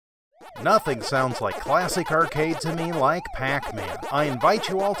Nothing sounds like classic arcade to me like Pac-Man. I invite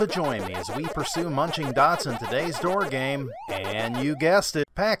you all to join me as we pursue munching dots in today's door game. And you guessed it,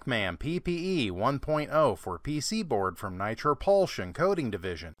 Pacman PPE 1.0 for PC board from nITROPHUSION Coding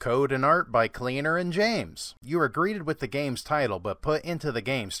Division. Code and art by Cleaner and James. You are greeted with the game's title but put into the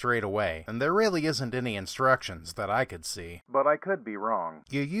game straight away, and there really isn't any instructions that I could see. But I could be wrong.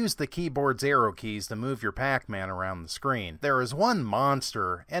 You use the keyboard's arrow keys to move your Pac-Man around the screen. There is one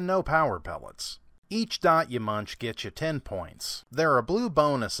monster and no power pellets. Each dot you munch gets you 10 points. There are blue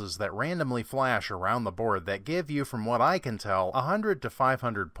bonuses that randomly flash around the board that give you, from what I can tell, 100 to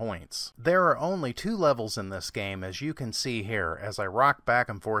 500 points. There are only 2 levels in this game, as you can see here as I rock back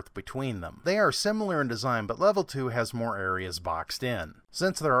and forth between them. They are similar in design, but level 2 has more areas boxed in.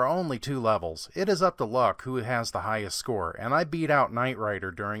 Since there are only 2 levels, it is up to luck who has the highest score, and I beat out Knight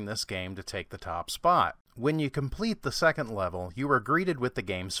Rider during this game to take the top spot. When you complete the second level, you are greeted with the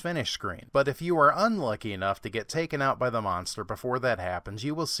game's finish screen, but if you are unlucky enough to get taken out by the monster before that happens,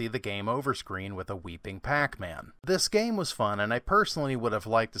 you will see the game over screen with a weeping Pac-Man. This game was fun, and I personally would have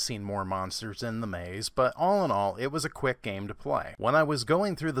liked to seen more monsters in the maze, but all in all, it was a quick game to play. When I was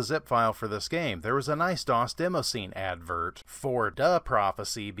going through the zip file for this game, there was a nice DOS demo scene advert for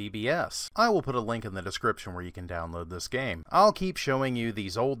nITROPHUSION BBS. I will put a link in the description where you can download this game. I'll keep showing you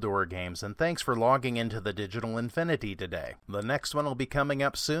these old door games, and thanks for logging into the Digital Infinity today. The next one will be coming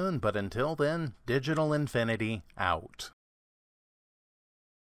up soon, but until then, Digital Infinity out.